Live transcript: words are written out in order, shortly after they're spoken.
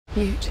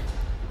You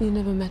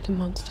never met a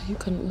monster you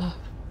couldn't love.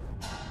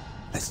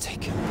 Let's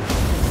take him.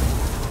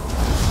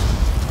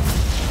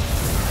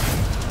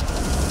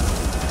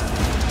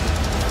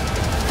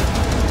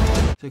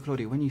 So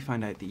Claudia, when you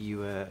found out that you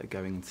were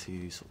going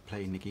to sort of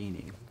play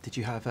Nagini, did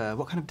you have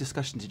what kind of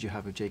discussion did you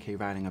have with JK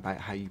Rowling about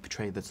how you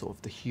portray the sort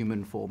of the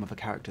human form of a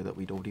character that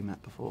we'd already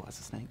met before as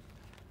a snake?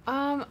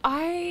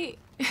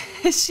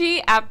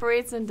 She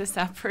apparates and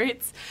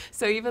disapparates.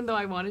 So even though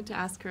I wanted to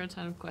ask her a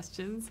ton of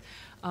questions,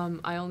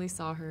 I only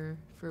saw her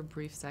for a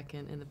brief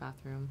second in the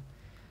bathroom.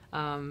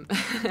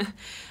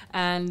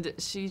 And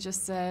she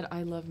just said,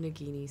 "I love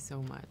Nagini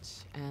so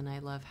much, and I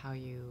love how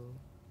you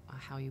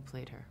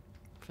played her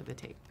for the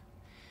tape."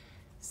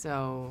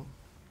 So,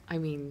 I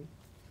mean,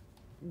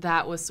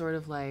 that was sort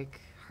of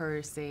like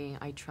her saying,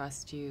 "I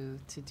trust you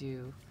to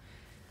do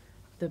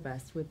the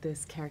best with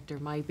this character,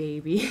 my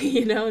baby,"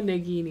 you know,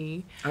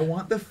 Nagini. I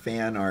want the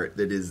fan art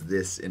that is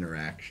this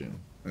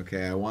interaction,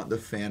 okay? I want the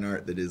fan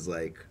art that is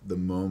like the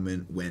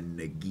moment when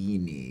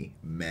Nagini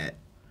met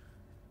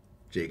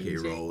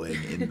JK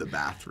Rowling in the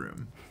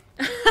bathroom.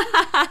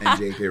 And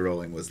JK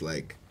Rowling was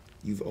like,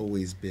 "You've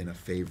always been a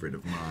favorite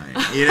of mine."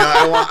 You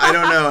know, I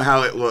don't know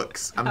how it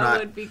looks. I'm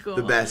not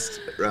the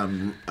best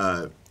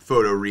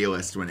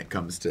photorealist when it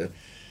comes to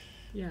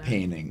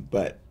painting,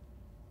 but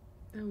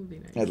that would be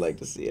nice. I'd like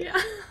to see it. Yeah.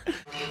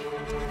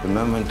 The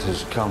moment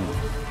has come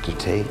to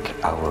take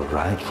our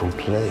rightful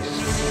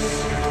place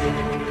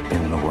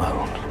in the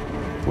world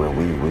where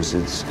we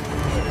wizards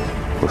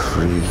were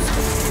free.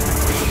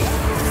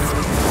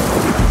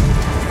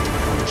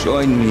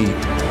 Join me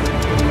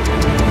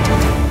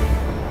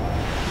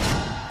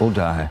or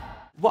die.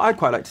 What I'd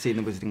quite like to see in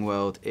the wizarding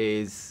world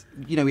is,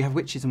 you know, we have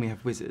witches and we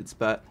have wizards,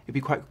 but it'd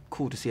be quite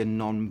cool to see a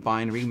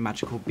non-binary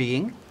magical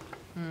being.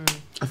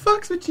 I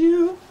fucks with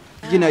you.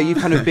 You know, you've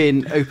kind of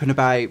been open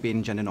about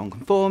being gender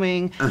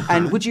non-conforming,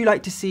 and would you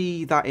like to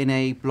see that in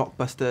a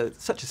blockbuster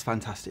such as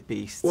Fantastic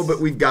Beasts? Well,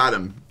 but we've got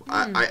them.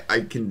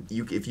 I can.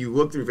 If you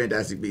look through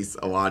Fantastic Beasts,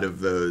 a lot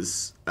of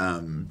those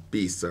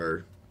beasts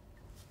are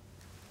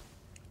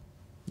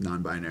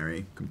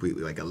non-binary,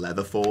 completely. Like a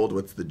leatherfold.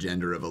 What's the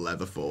gender of a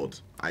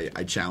leatherfold?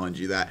 I challenge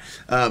you that.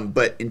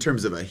 But in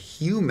terms of a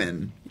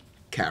human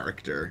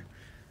character,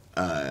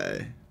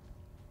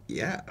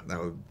 yeah, that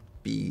would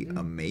be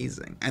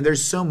amazing. And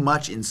there's so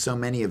much in so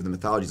many of the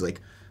mythologies,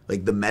 like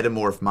the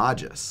metamorph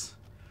magus.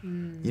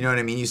 You know what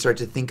I mean? You start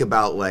to think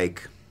about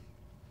like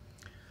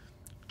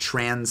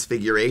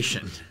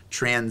transfiguration,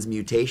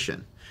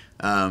 transmutation.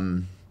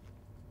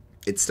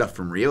 It's stuff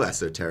from real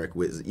esoteric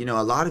wisdom. You know,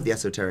 a lot of the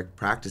esoteric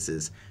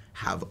practices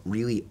have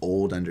really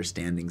old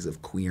understandings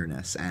of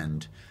queerness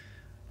and,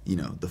 you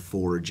know, the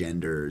four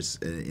genders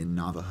in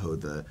Navajo,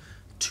 the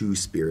two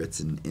spirits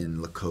in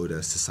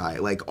Lakota society,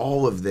 like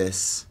all of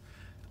this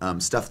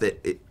stuff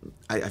that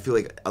I feel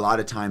like a lot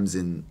of times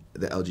in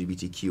the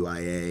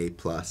LGBTQIA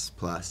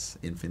plus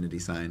infinity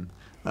sign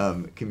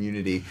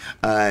community,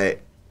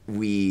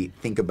 we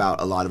think about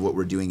a lot of what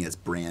we're doing as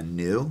brand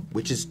new,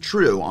 which is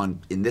true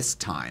in this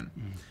time.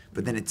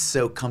 But then it's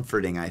so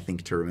comforting, I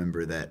think, to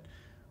remember that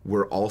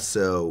we're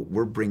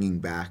bringing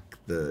back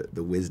the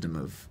wisdom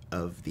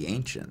of the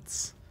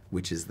ancients,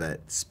 which is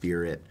that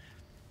spirit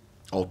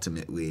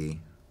ultimately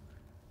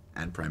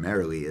and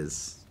primarily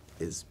is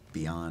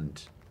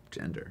beyond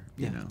gender,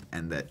 you know,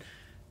 and that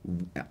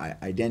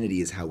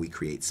identity is how we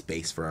create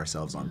space for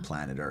ourselves on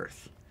planet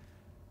Earth,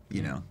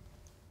 you know.